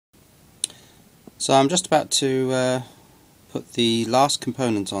So I'm just about to put the last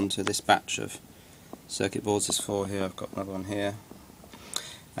component onto this batch of circuit boards. There's 4 here, I've got another one here.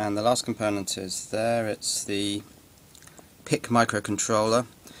 And the last component is there. It's the PICkit microcontroller.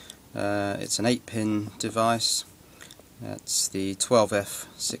 It's an 8-pin device. It's the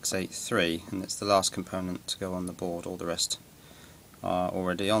 12F683, and it's the last component to go on the board. All the rest are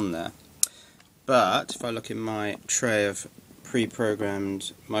already on there. But if I look in my tray of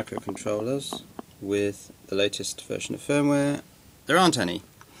pre-programmed microcontrollers with the latest version of firmware, there aren't any.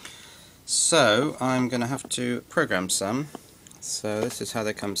 So I'm going to have to program some. So this is how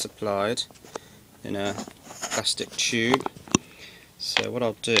they come supplied, in a plastic tube. So what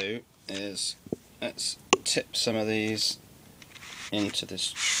I'll do is, let's tip some of these into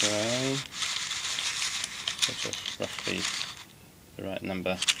this tray, sort of roughly the right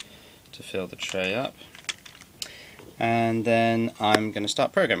number to fill the tray up, and then I'm going to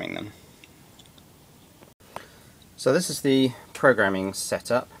start programming them. So this is the programming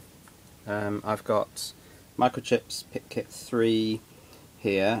setup. I've got Microchip PICkit3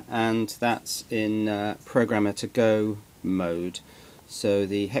 here, and that's in programmer to go mode. So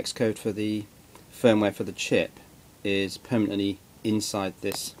the hex code for the firmware for the chip is permanently inside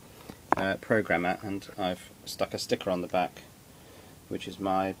this programmer, and I've stuck a sticker on the back which is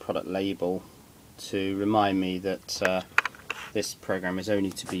my product label to remind me that this program is only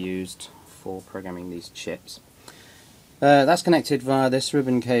to be used for programming these chips. That's connected via this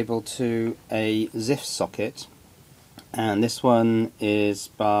ribbon cable to a ZIF socket, and this one is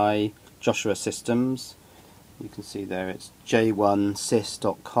by Joshua Systems. You can see there it's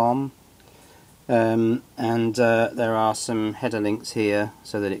j1sys.com, and there are some header links here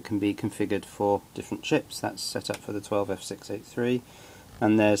so that it can be configured for different chips. That's set up for the 12F683,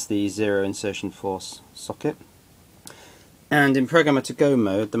 and there's the 0 insertion force socket. And in programmer to go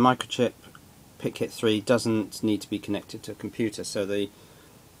mode, the Microchip PICkit3 doesn't need to be connected to a computer, so the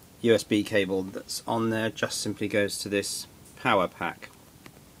USB cable that's on there just simply goes to this power pack,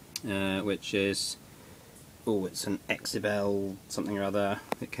 which is, it's an Exibel something or other.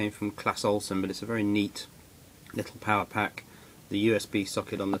 It came from Class Olson, but it's a very neat little power pack. The USB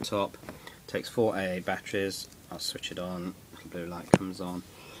socket on the top takes 4 AA batteries. I'll switch it on, the blue light comes on,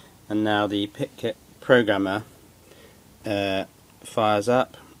 and now the PICkit programmer fires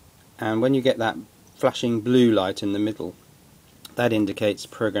up, and when you get that flashing blue light in the middle, that indicates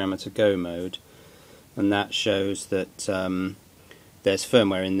programmer to go mode, and that shows that there's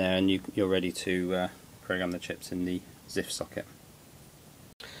firmware in there and you're ready to program the chips in the ZIF socket.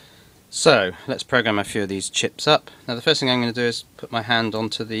 So let's program a few of these chips up. Now the first thing I'm going to do is put my hand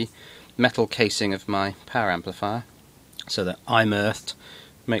onto the metal casing of my power amplifier so that I'm earthed,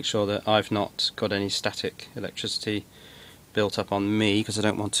 make sure that I've not got any static electricity built up on me, because I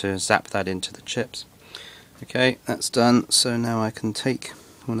don't want to zap that into the chips. Okay, that's done. So now I can take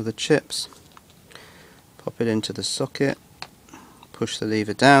one of the chips, pop it into the socket, push the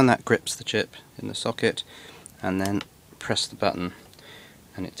lever down, that grips the chip in the socket, and then press the button,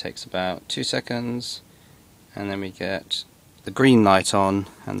 and it takes about 2 seconds, and then we get the green light on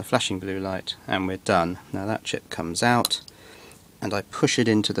and the flashing blue light, and we're done. Now that chip comes out, and I push it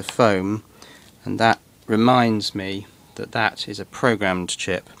into the foam, and that reminds me that that is a programmed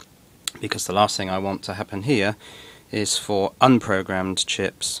chip, because the last thing I want to happen here is for unprogrammed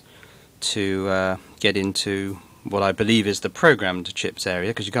chips to get into what I believe is the programmed chips area,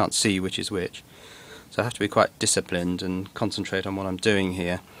 because you can't see which is which. So I have to be quite disciplined and concentrate on what I'm doing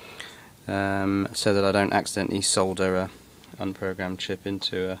here, so that I don't accidentally solder a unprogrammed chip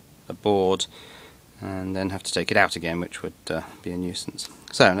into a board and then have to take it out again, which would be a nuisance.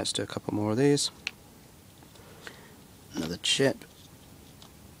 So let's do a couple more of these. Another chip.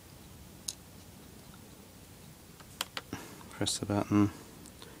 Press the button.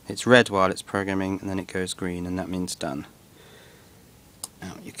 It's red while it's programming, and then it goes green, and that means done.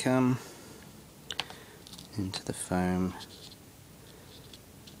 Out you come, into the foam,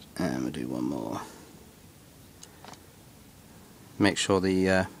 and we'll do one more. Make sure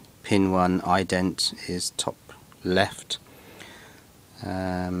the pin 1 ident is top left,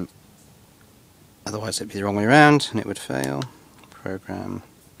 otherwise it'd be the wrong way around and it would fail. Program,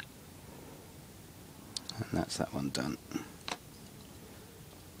 and that's that one done.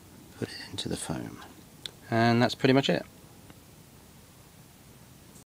 Put it into the foam, and that's pretty much it.